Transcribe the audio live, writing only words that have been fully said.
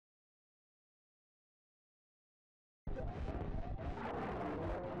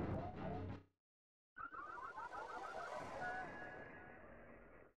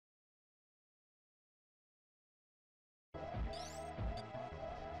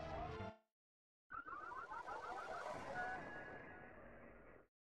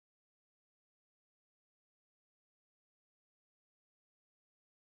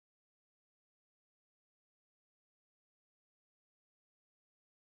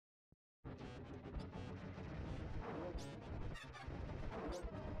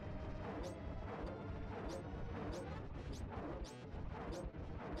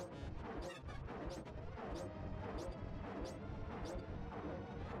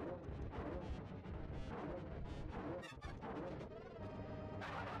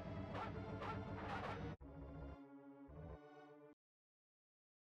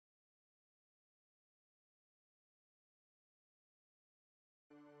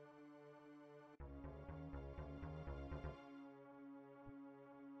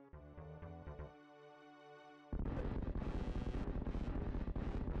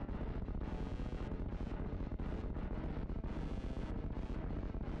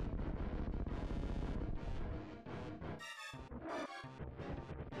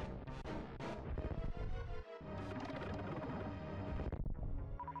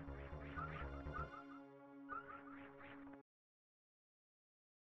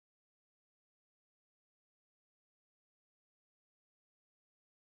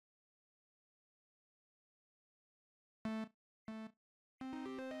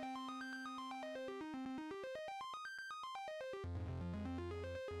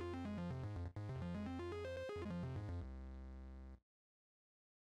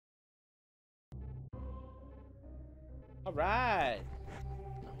All right.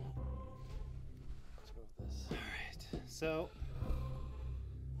 Let's go with this. All right. So,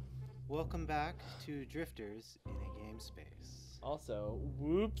 welcome back to Drifters in a Game Space. Also,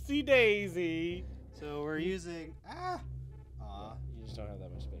 whoopsie daisy. So we're using Yeah, you just don't have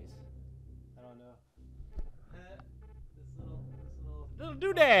that much space. I don't know. This Little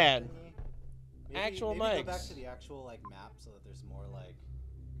doodad. thingy. Actual maybe go mics. back to the actual like map so that there's more like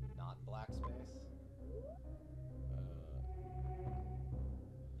not black space.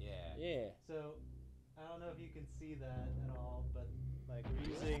 Yeah. Yeah. So I don't know if you can see that at all, but like we're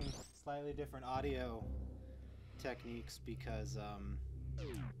using slightly different audio techniques because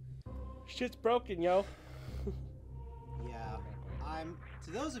Shit's broken, yo. yeah,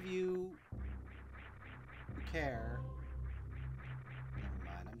 to those of you who care. Never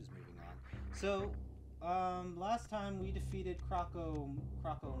mind, I'm just moving on. So last time we defeated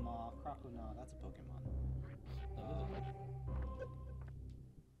Crocona, that's a Pokemon.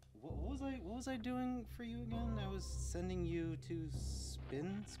 What was I doing for you again? I was sending you to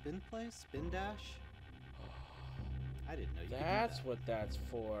spin dash. I didn't know you That's could do what that's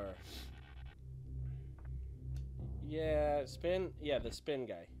for. Yeah, spin. Yeah, the spin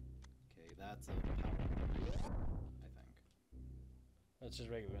guy. that. Okay, that's a power, I think. That's just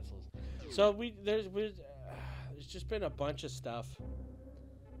regular missiles. So there's just been a bunch of stuff,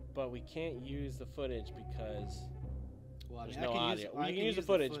 but we can't use the footage because Well, I there's mean, no I can audio. Use, I You can can use the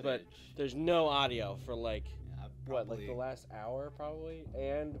footage, but there's no audio for like what, like the last hour probably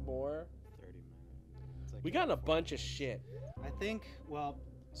and more. 30 minutes. It's like We got a bunch of shit. I think. Well,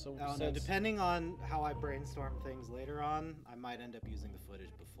 So I don't know. Depending on how I brainstorm things later on, I might end up using the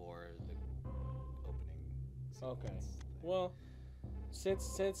footage before the opening sequence. Okay. Well,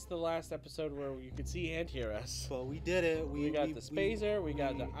 since the last episode where you could see and hear us, Well, we did it. we got the Spacer, we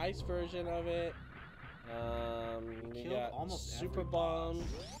got the ice version of it. We killed got almost super every bomb,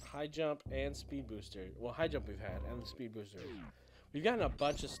 boss. high jump, and speed booster. Well, high jump we've had, and the speed booster. We've gotten a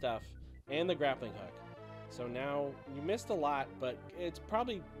bunch of stuff, and the grappling hook. So now you missed a lot, but it's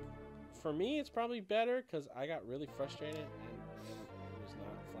probably, for me, it's probably better because I got really frustrated and it was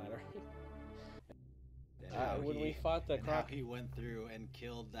not flattering. When we fought the how he went through and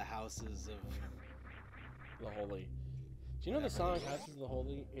killed the houses of the Holy. Do you know the song Houses of the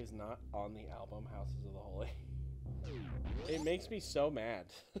Holy is not on the album Houses of the Holy? It makes me so mad.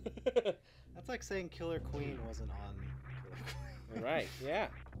 That's like saying Killer Queen wasn't on Killer Queen. Right, yeah.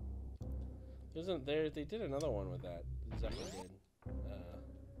 They did another one with that. Zephyr did. I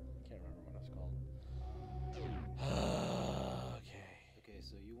can't remember what it's called. Okay,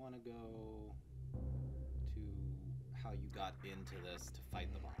 so you want to go to how you got into this to fight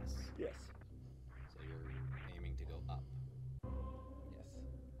the boss. Yes. So you're aiming to go up. Yes.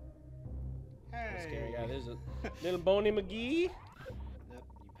 Hey! That's scary guy. There's a little Boney McGee. Yep,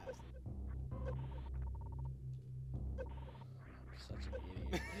 you passed it. Such an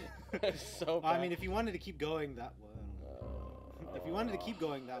idiot. So bad. I mean, if you wanted to keep going that way, if you wanted to keep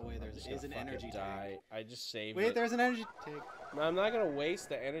going that way, there is an energy tank. I just saved Wait, it. there's an energy tank. No, I'm not gonna waste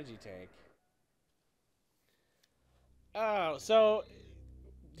the energy tank. Oh, so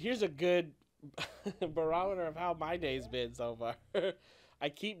here's a good barometer of how my day's been so far. I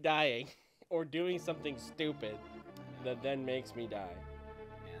keep dying or doing something stupid that then makes me die.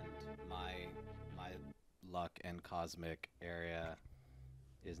 And my luck and cosmic area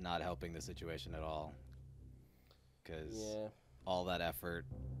is not helping the situation at all. Because all that effort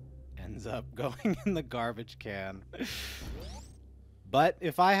ends up going in the garbage can. But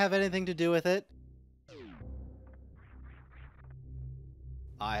if I have anything to do with it,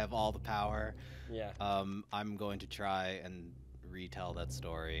 I have all the power. Yeah. I'm going to try and retell that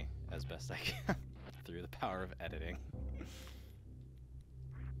story as best I can through the power of editing.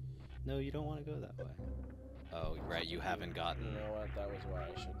 No, you don't want to go that way. Oh, right, you haven't gotten... You know what? That was why I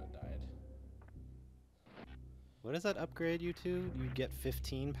shouldn't have died. What does that upgrade you to? You get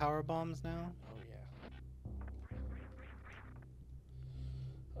 15 power bombs now? Oh,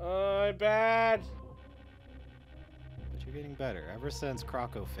 yeah. I'm bad! But you're getting better. Ever since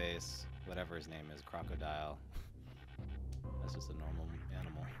Crocoface, whatever his name is, Crocodile. That's just a normal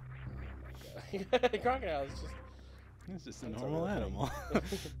animal. Oh my god. Crocodile is just... It's just a That's a normal real thing. animal.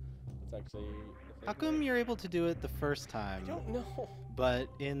 It's actually... How come you're able to do it the first time? I don't know. But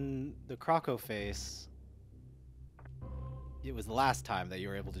in the Crocoface, it was the last time that you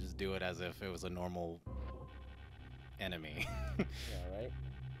were able to just do it as if it was a normal enemy. Yeah, right?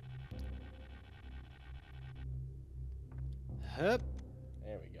 Hup.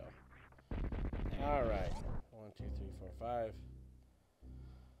 There we go. All right. 1, 2, 3, 4, 5.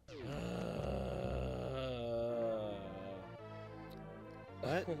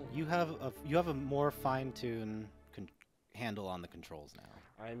 But you have a more fine-tuned handle on the controls now.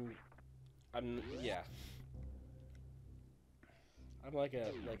 Yeah. I'm like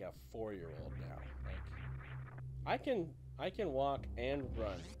a 4-year-old now. Like, I can walk and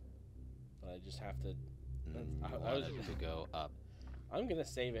run, but I just have to. I was to go up. I'm gonna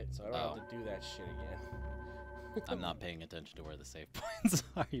save it so I don't have to do that shit again. I'm not paying attention to where the save points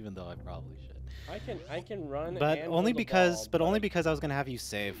are, even though I probably should. I can run, but and only hold the because ball, only because I was gonna have you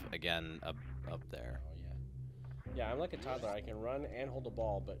save again up there. Oh yeah. Yeah, I'm like a toddler. I can run and hold the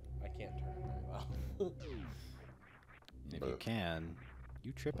ball, but I can't turn very well. If you can,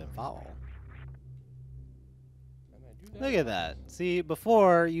 you trip and fall. And I do that. Look at that. See,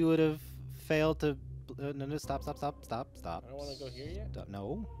 before you would have failed to. No, stop. I don't want to go here yet. Stop.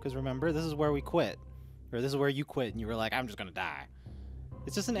 No, because remember, this is where we quit. Or this is where you quit, and you were like, I'm just gonna die.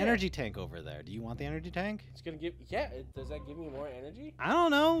 It's just an energy tank over there. Do you want the energy tank? It's gonna give. Yeah. Does that give me more energy? I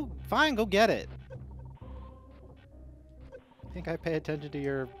don't know. Fine, go get it. I think I pay attention to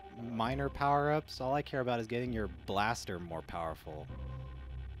your minor power-ups. All I care about is getting your blaster more powerful.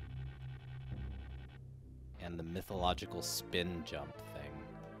 And the mythological spin jump thing.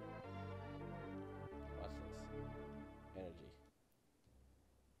 What's this? Energy.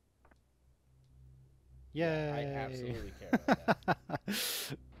 Yay! Yeah, I absolutely care about that.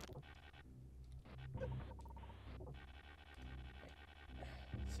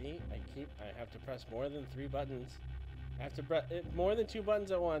 See, I have to press more than 3 buttons. I have to press more than 2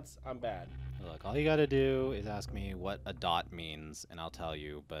 buttons at once. I'm bad. Look, all you gotta do is ask me what a dot means, and I'll tell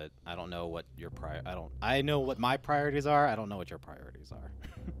you. But I don't know what your I know what my priorities are. I don't know what your priorities are.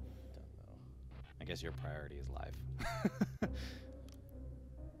 Don't know. I guess your priority is life.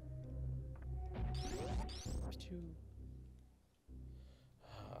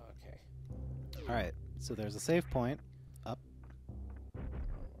 Okay. All right. So there's a save point. Up. All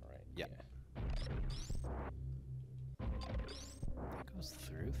right. Yeah. That goes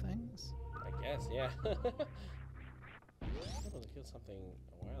through things? I guess, yeah. I was able to kill something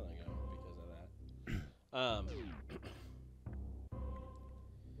a while ago because of that.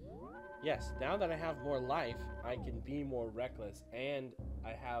 Yes, now that I have more life, I can be more reckless, and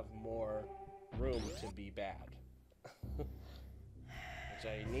I have more room to be bad. Which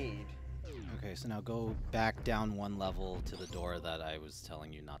I need. Okay, so now go back down 1 level to the door that I was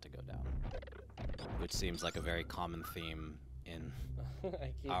telling you not to go down. Which seems like a very common theme in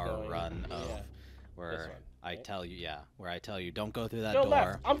our run of where I tell you, where I tell you, don't go through that door.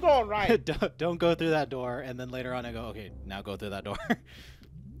 Left. I'm going right. don't go through that door, and then later on I go, okay, now go through that door.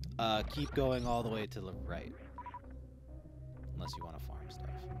 Keep going all the way to the right. Unless you want to farm stuff.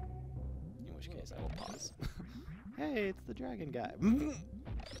 In which case, I will pause. Hey, it's the dragon guy.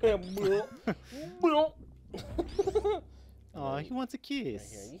 Oh, he wants a kiss.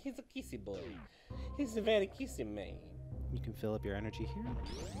 Right here. He's a kissy boy. He's a very kissy man. You can fill up your energy here. No,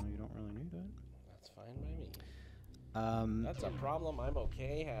 you don't really need it. That's fine by me. That's a problem I'm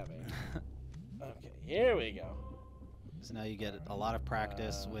okay having. Okay, here we go. So now you get a lot of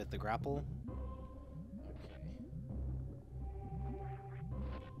practice with the grapple. Okay.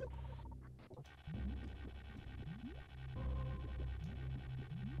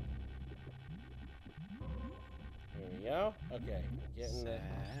 Here we go. Okay, getting the.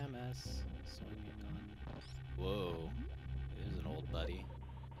 Samus swinging on. Whoa, there's an old buddy.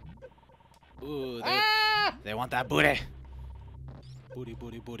 Ooh, they want that booty. Booty,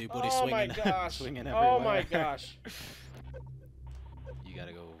 swinging. Oh my gosh! Swinging everywhere. Oh my gosh! You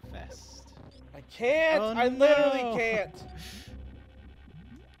gotta go fast. I can't! Oh, I literally no. can't!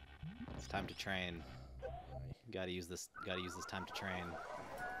 It's time to train. You gotta use this time to train.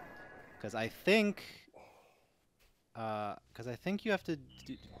 Because I think you have to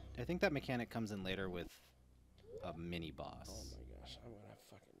do, I think that mechanic comes in later with a mini boss. Oh my gosh, I'm gonna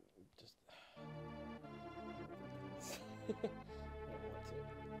fucking just... I don't want to.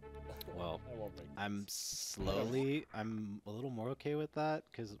 Well, I won't break this. I'm a little more okay with that,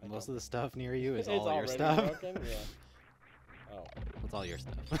 because most of the stuff near you is It's all your already stuff. broken? Yeah. Oh. It's all your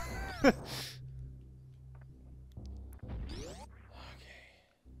stuff. Okay.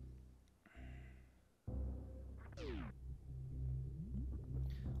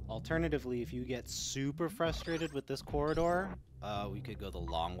 Alternatively, if you get super frustrated with this corridor, we could go the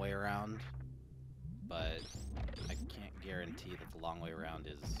long way around, but I can't guarantee that the long way around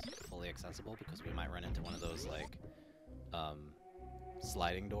is fully accessible, because we might run into one of those, like,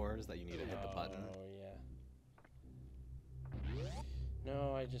 sliding doors that you need to hit the button. Oh, yeah.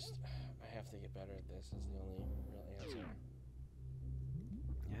 No, I have to get better at this is the only real answer.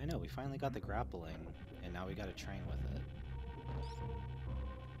 Yeah, I know. We finally got the grappling, and now we got to train with it.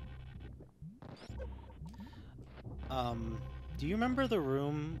 Do you remember the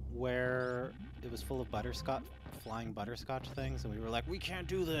room where it was full of flying butterscotch things, and we were like, we can't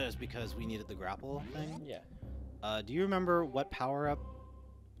do this because we needed the grapple thing? Yeah. Do you remember what power-up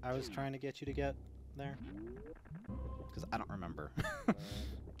I was trying to get you to get there? Because I don't remember.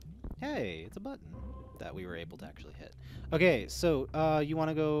 Hey, it's a button that we were able to actually hit. Okay, so you want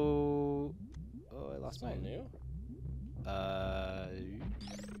to go? Oh, I lost my. New?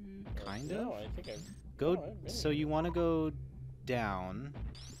 Kind of. No, I think I've go. Oh, I've been So here. you want to go down,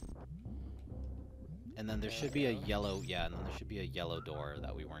 and then there should be a yellow. Yeah, and then there should be a yellow door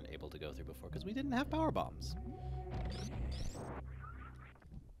that we weren't able to go through before because we didn't have power bombs.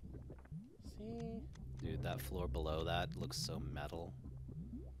 See? Dude, that floor below that looks so metal.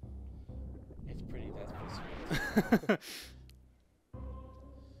 It's pretty. That's pretty sweet.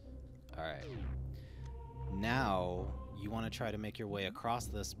 Alright. Now, you want to try to make your way across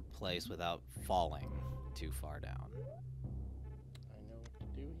this place without falling too far down. I know what to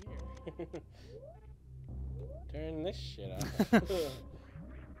do here. Turn this shit off.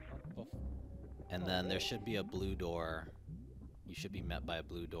 And then there should be a blue door. You should be met by a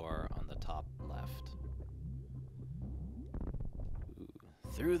blue door on the top left. Ooh.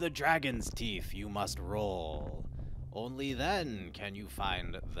 Through the dragon's teeth you must roll. Only then can you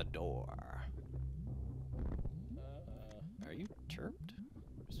find the door. Are you chirped?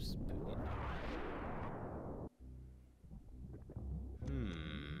 Spoon?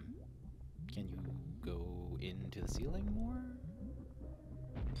 Can you go into the ceiling more?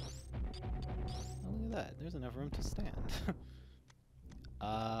 Oh, look at that. There's enough room to stand.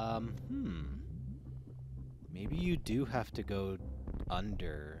 Maybe you do have to go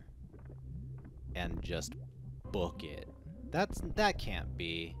under and just book it. That can't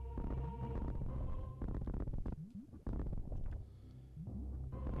be.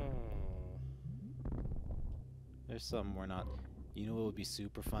 There's something we're not. You know what would be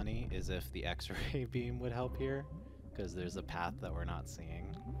super funny is if the X-ray beam would help here, because there's a path that we're not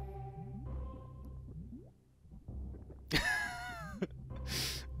seeing.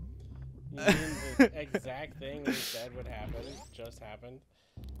 You mean the exact thing we said would happen just happened?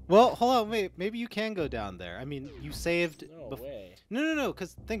 Well, hold on, wait. Maybe you can go down there. I mean, you saved. No way. No.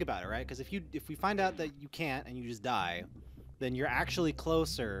 Because think about it, right? Because if we find out that you can't and you just die, then you're actually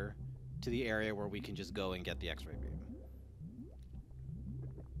closer to the area where we can just go and get the X-ray beam.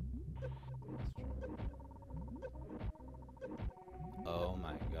 Oh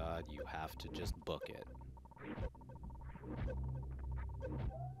my God! You have to just book it.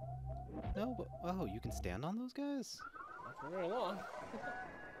 No, but oh, you can stand on those guys? Not for very long.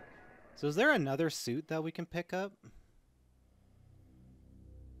 So is there another suit that we can pick up?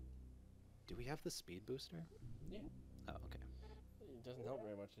 Do we have the speed booster? Yeah. Oh, okay. It doesn't help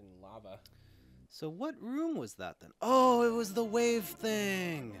very much in lava. So what room was that then? Oh, it was the wave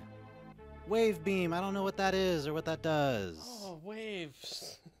thing! Wave beam, I don't know what that is or what that does. Oh,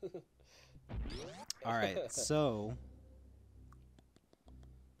 waves! Alright, so...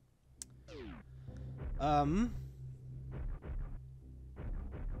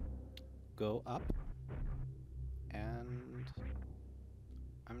 Go up, and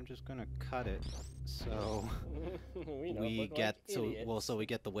I'm just gonna cut it so we get so we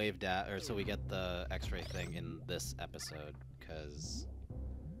get the wave so we get the X-ray thing in this episode, because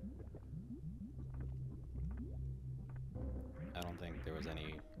I don't think there was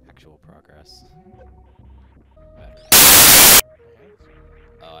any actual progress. Better.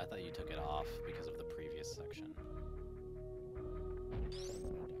 Oh, I thought you took it off because of the previous section.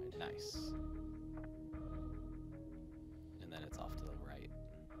 Nice. And then it's off to the right.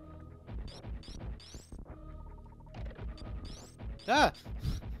 Ah!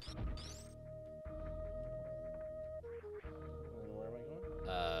 Where am I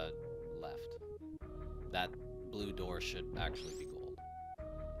going? Left. That blue door should actually be gold.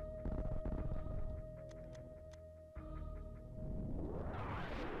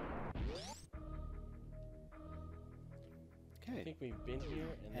 I think we've been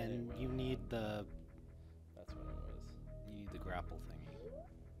here, and then you need the. That's what it was. You need the grapple thingy.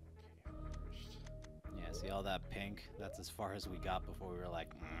 Okay, first. Yeah, see all that pink? That's as far as we got before we were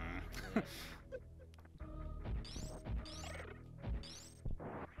like, Yeah.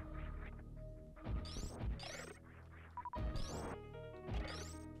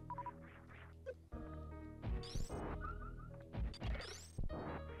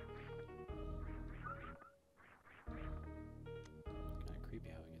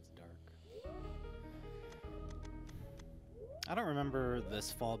 I don't remember this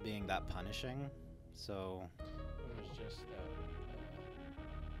fall being that punishing, so... It was just,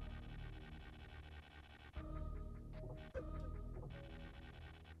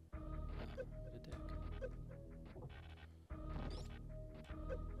 what a dick.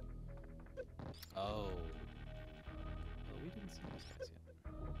 Oh. Well, we didn't see those guys yet.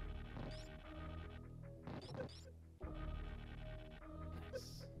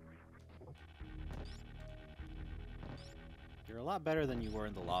 Nice. You're a lot better than you were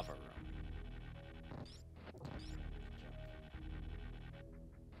in the lava room.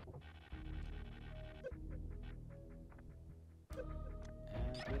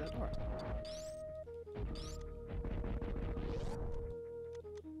 And through that door.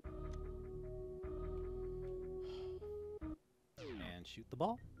 And shoot the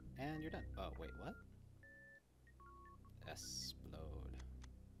ball, and you're done. Oh, wait, what? Explode.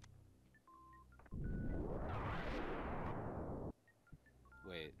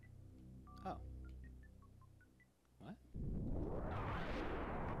 Wait. Oh. What?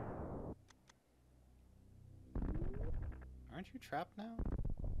 Aren't you trapped now?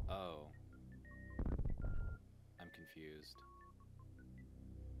 Oh. I'm confused.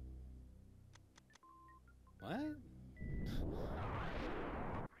 What?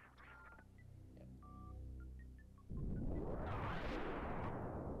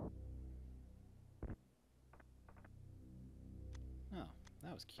 Oh,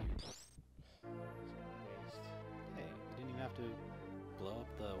 that was cute. Hey, you didn't even have to blow up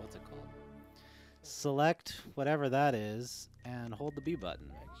the, what's it called? Select whatever that is and hold the B button.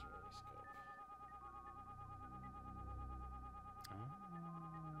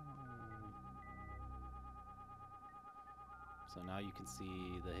 So now you can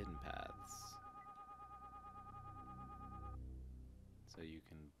see the hidden paths. So you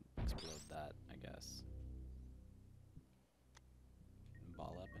can explode that, I guess.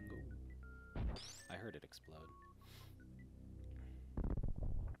 Ball up and go. I heard it explode.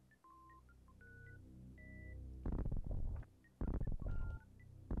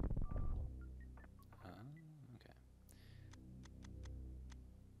 Okay.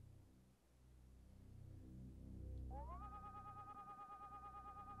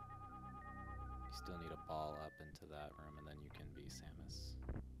 You still need a ball up into that room, and then you can be Samus.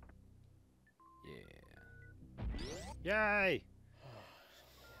 Yeah. Yay!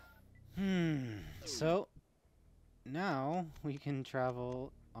 So now we can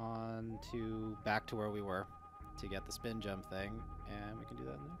travel on to back to where we were to get the spin jump thing, and we can do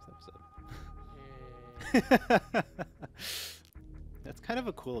that in the next episode. That's kind of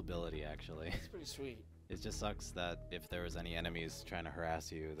a cool ability, actually. It's pretty sweet. It just sucks that if there was any enemies trying to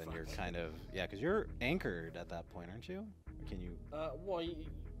harass you, then you're kind of... Yeah, because you're anchored at that point, aren't you? Or can you... Well,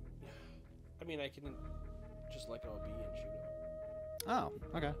 I mean, I can just let go of B and shoot him. Oh,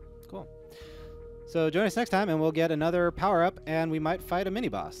 okay. Cool. So join us next time, and we'll get another power-up, and we might fight a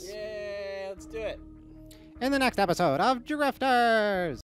mini-boss. Yeah, let's do it. In the next episode of Drifters!